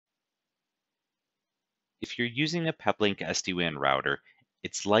If you're using a Peplink SD-WAN router,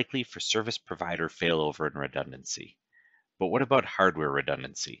 it's likely for service provider failover and redundancy. But what about hardware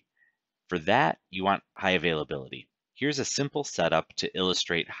redundancy? For that, you want high availability. Here's a simple setup to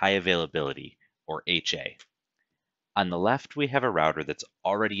illustrate high availability, or HA. On the left, we have a router that's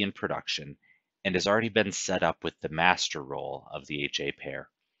already in production and has already been set up with the master role of the HA pair.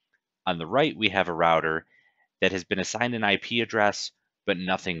 On the right, we have a router that has been assigned an IP address, but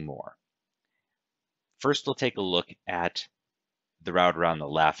nothing more. First, we'll take a look at the router on the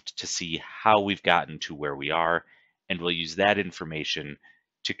left to see how we've gotten to where we are, and we'll use that information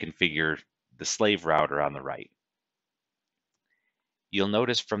to configure the slave router on the right. You'll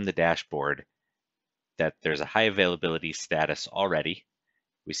notice from the dashboard that there's a high availability status already.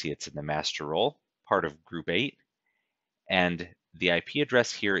 We see it's in the master role, part of group 8, and the IP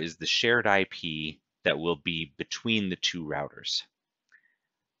address here is the shared IP that will be between the two routers.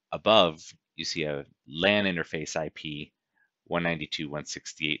 Above, you see a LAN interface IP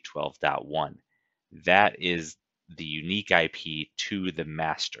 192.168.12.1. That is the unique IP to the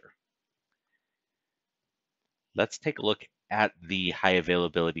master. Let's take a look at the high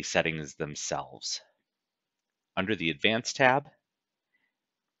availability settings themselves. Under the Advanced tab,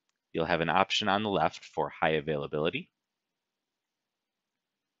 you'll have an option on the left for high availability.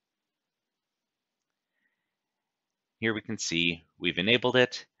 Here we can see we've enabled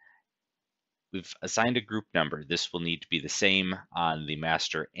it. We've assigned a group number. This will need to be the same on the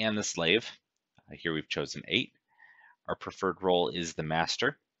master and the slave. Here we've chosen 8. Our preferred role is the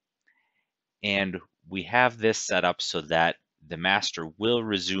master. And we have this set up so that the master will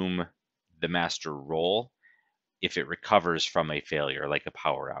resume the master role if it recovers from a failure, like a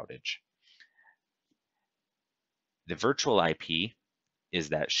power outage. The virtual IP is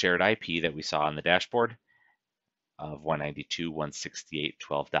that shared IP that we saw on the dashboard of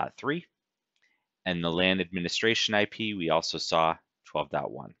 192.168.12.3. And the LAN administration IP we also saw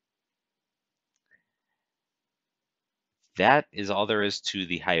 12.1. That is all there is to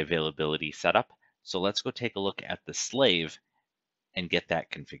the high availability setup. So let's go take a look at the slave and get that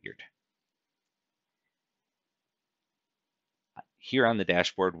configured. Here on the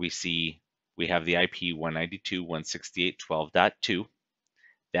dashboard, we see we have the IP 192.168.12.2.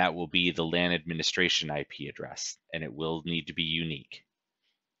 That will be the LAN administration IP address, and it will need to be unique.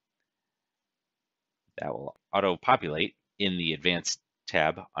 That will auto-populate in the Advanced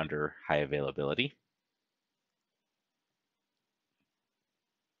tab under High Availability.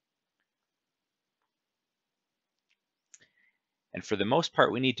 And for the most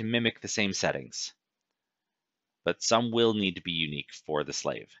part, we need to mimic the same settings, but some will need to be unique for the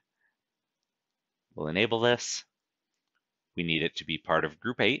slave. We'll enable this. We need it to be part of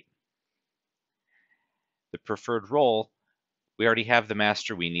group 8. The preferred role, we already have the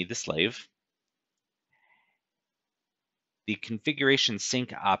master, we need the slave. The configuration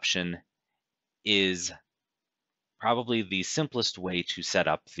sync option is probably the simplest way to set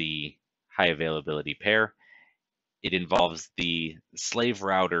up the high availability pair. It involves the slave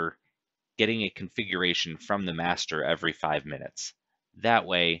router getting a configuration from the master every 5 minutes. That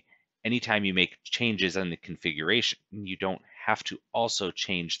way, anytime you make changes in the configuration, you don't have to also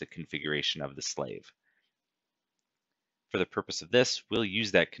change the configuration of the slave. For the purpose of this, we'll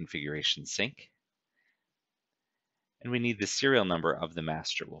use that configuration sync. And we need the serial number of the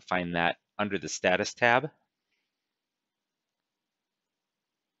master. We'll find that under the Status tab.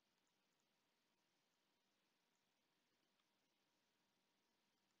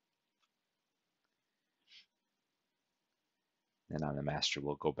 And on the master,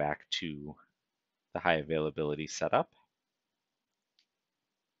 we'll go back to the high availability setup.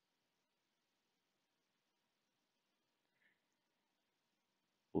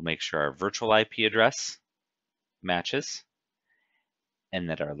 We'll make sure our virtual IP address matches and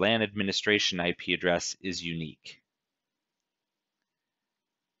that our LAN administration IP address is unique.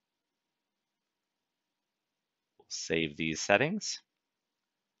 We'll save these settings,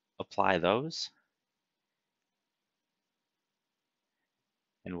 apply those,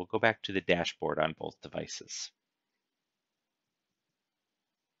 and we'll go back to the dashboard on both devices.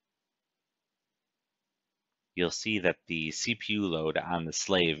 You'll see that the CPU load on the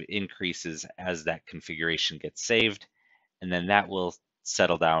slave increases as that configuration gets saved, and then that will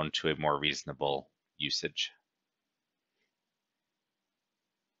settle down to a more reasonable usage.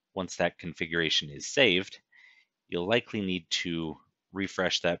 Once that configuration is saved, you'll likely need to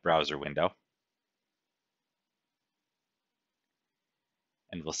refresh that browser window.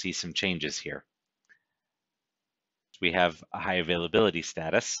 And we'll see some changes here. We have a high availability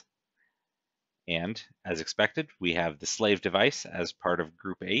status. And as expected, we have the slave device as part of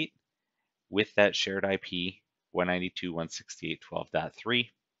group 8. with that shared IP 192.168.12.3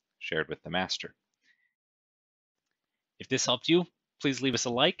 shared with the master. If this helped you, please leave us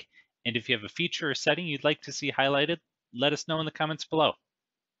a like, and if you have a feature or setting you'd like to see highlighted, let us know in the comments below.